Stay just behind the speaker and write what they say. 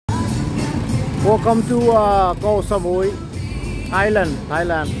Welcome to Koh Samui, Thailand,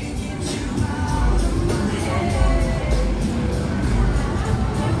 Thailand.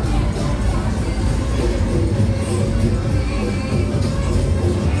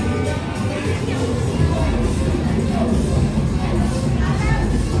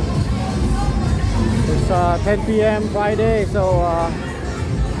 It's 10 p.m. Friday, so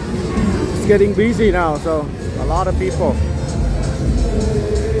it's getting busy now, so a lot of people.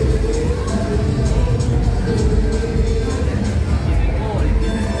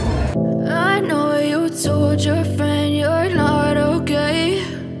 I know you told your friend you're not okay,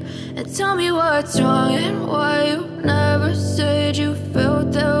 and tell me what's wrong and why you never said you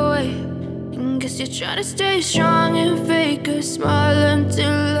felt that way. And guess you're trying to stay strong and fake a smile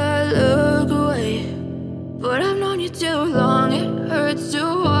until I look away. But I've known you too long, it hurts to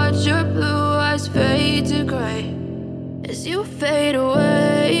watch your blue eyes fade to gray as you fade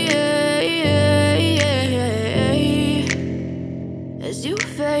away, as you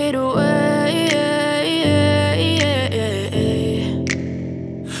fade away.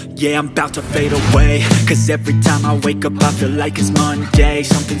 Yeah, I'm about to fade away, cause every time I wake up I feel like it's Monday.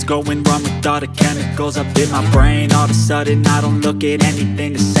 Something's going wrong with all the chemicals up in my brain. All of a sudden I don't look at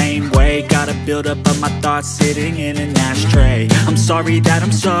anything the same way. Got a buildup of my thoughts sitting in an ashtray. I'm sorry that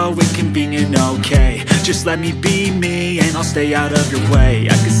I'm so inconvenient, okay. Just let me be me and I'll stay out of your way.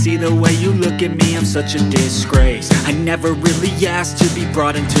 I can see the way you look at me, I'm such a disgrace. I never really asked to be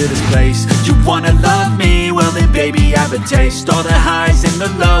brought into this place. You wanna love me? Well then baby have a taste. All the highs and the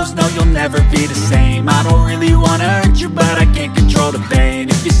lows, no, you'll never be the same. I don't really wanna hurt you, but I can't control the pain.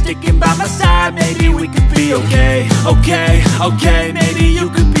 If you're sticking by my side, maybe we could be okay. Okay, maybe you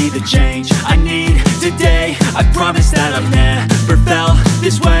could be the change I need today. I promise that I've never felt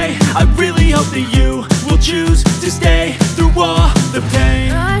this way. I really hope that you will choose to stay through all the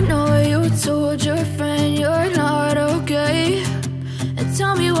pain. I know you told your friend you're not okay, and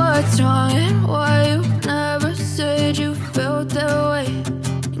tell me what's wrong and why you never said you felt that way.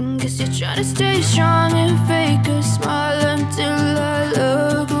 Guess you're trying to stay strong and fake a smile until I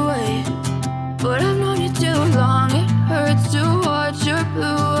look away. But I've known you too long, it hurts to watch your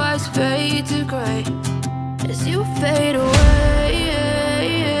blue eyes fade to gray as you fade away,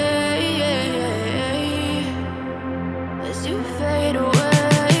 as you fade away,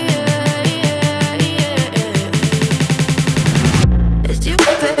 as you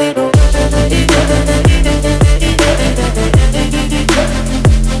fade away.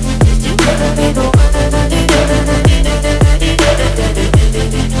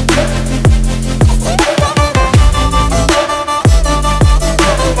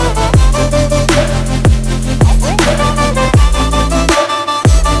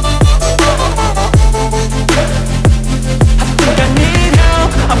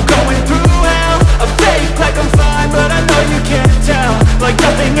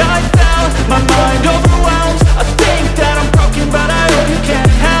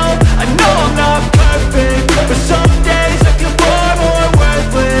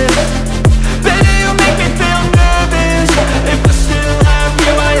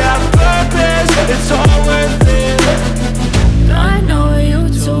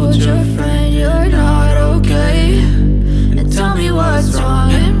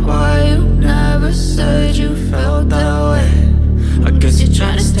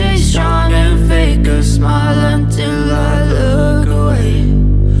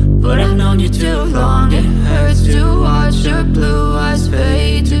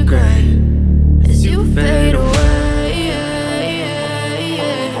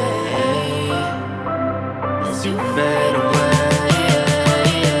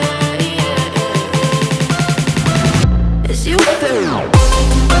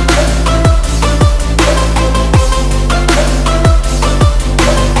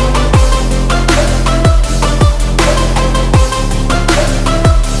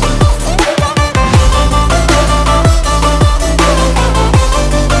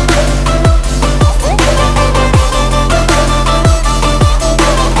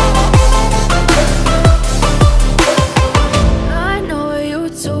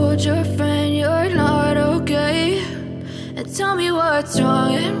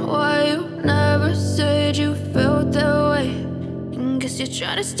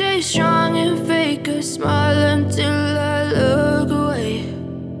 Try to stay strong and fake a smile until I look away.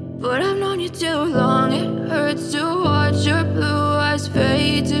 But I've known you too long, it hurts to watch your blue eyes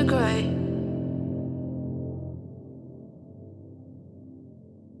fade to gray.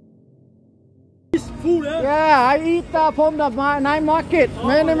 Yeah, I eat from the night market.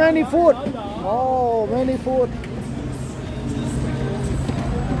 Many food. Oh, many food.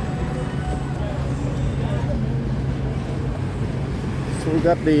 we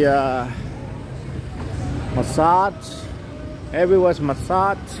got the massage. Everywhere's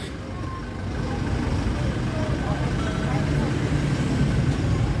massage.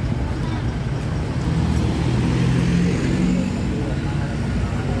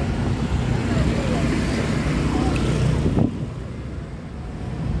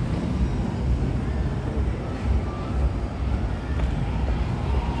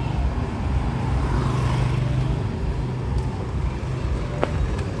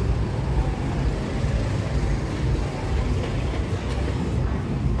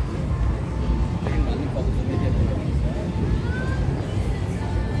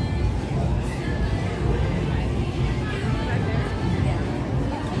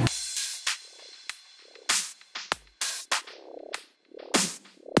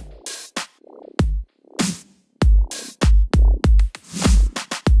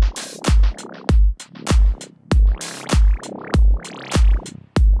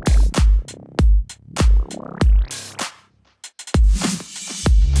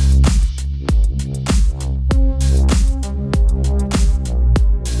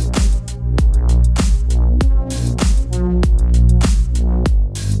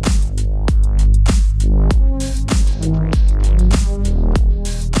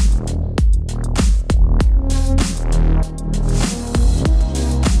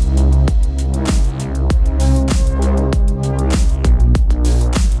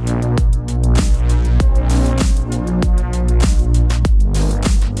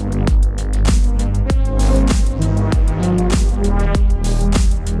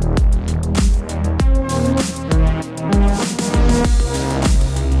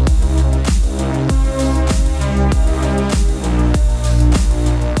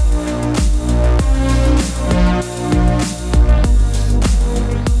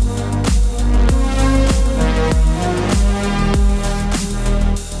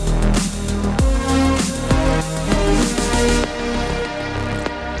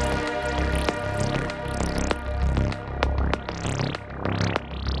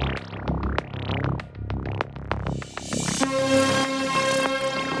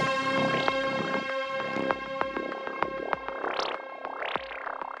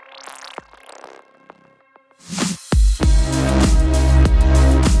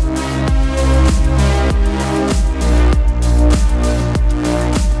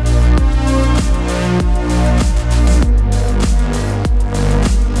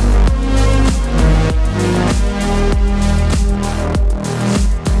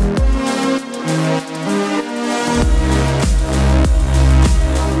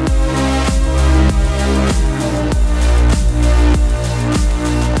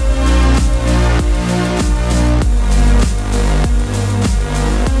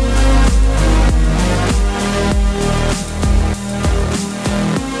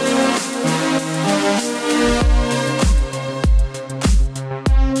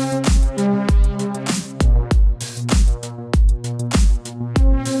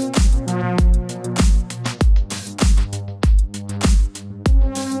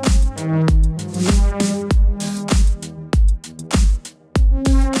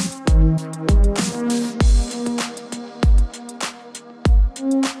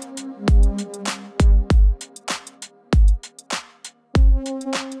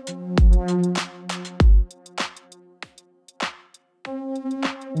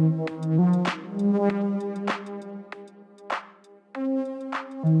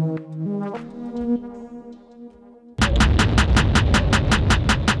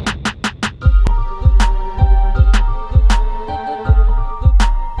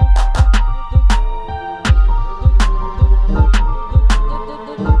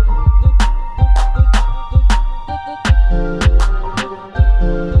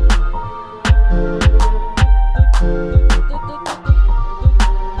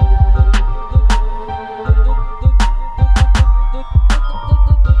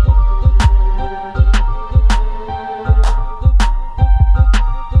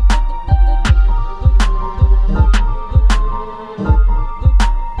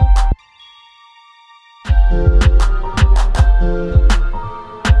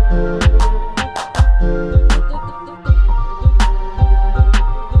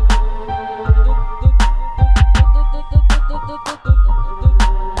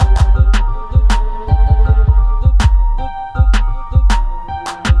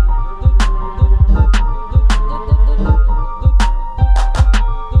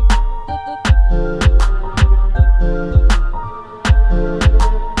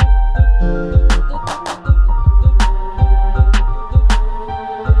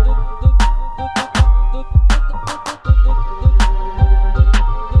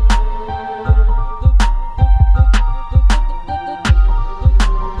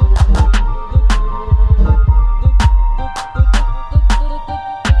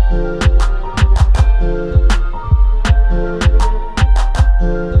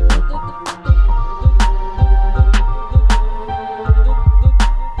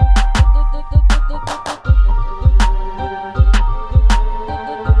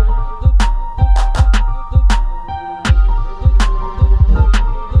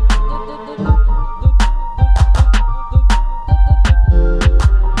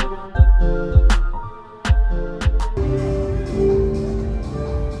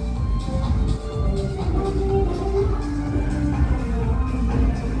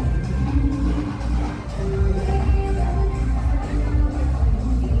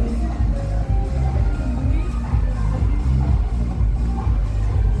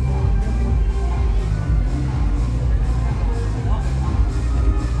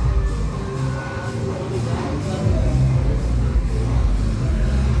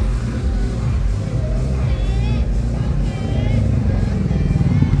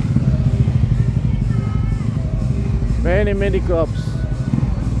 Many clubs.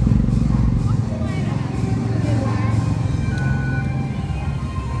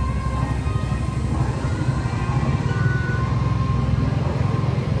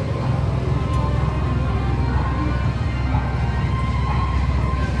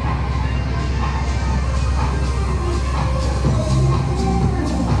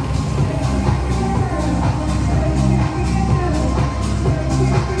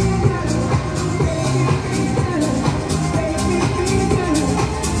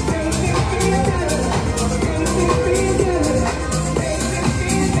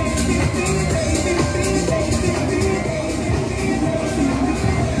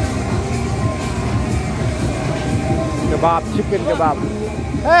 Kebab, chicken kebab.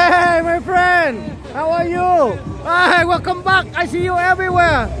 Hey, my friend, how are you? Hey, welcome back. I see you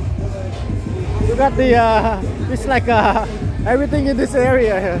everywhere. You got the it's like everything in this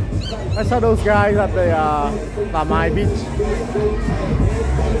area here. I saw those guys at the Samui beach.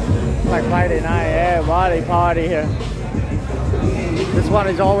 Like Friday night, everybody party here. This one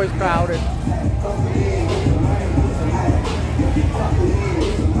is always crowded.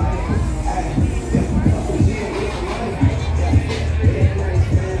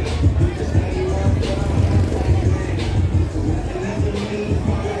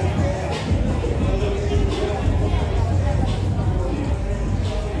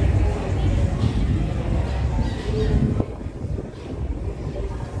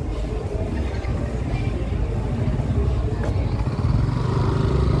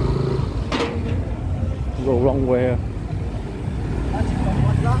 Go wrong way.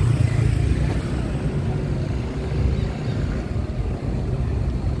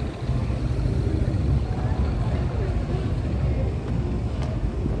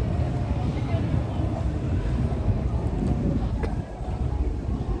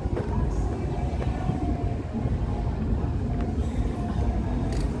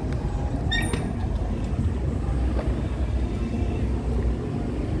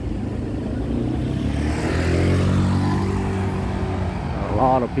 A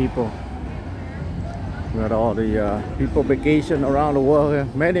lot of people. We got all the people vacation around the world here.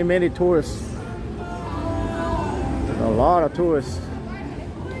 Many tourists. A lot of tourists.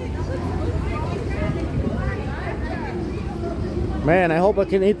 Man, I hope I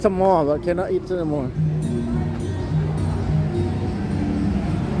can eat some more, but I cannot eat anymore.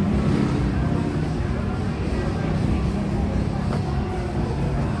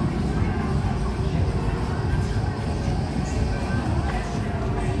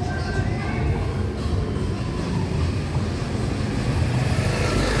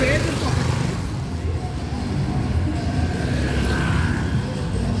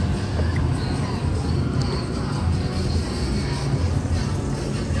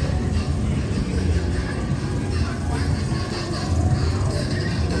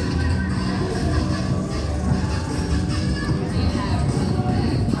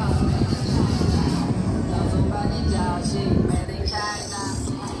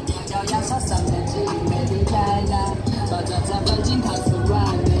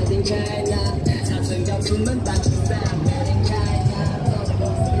 China，茶水饺出门单纯。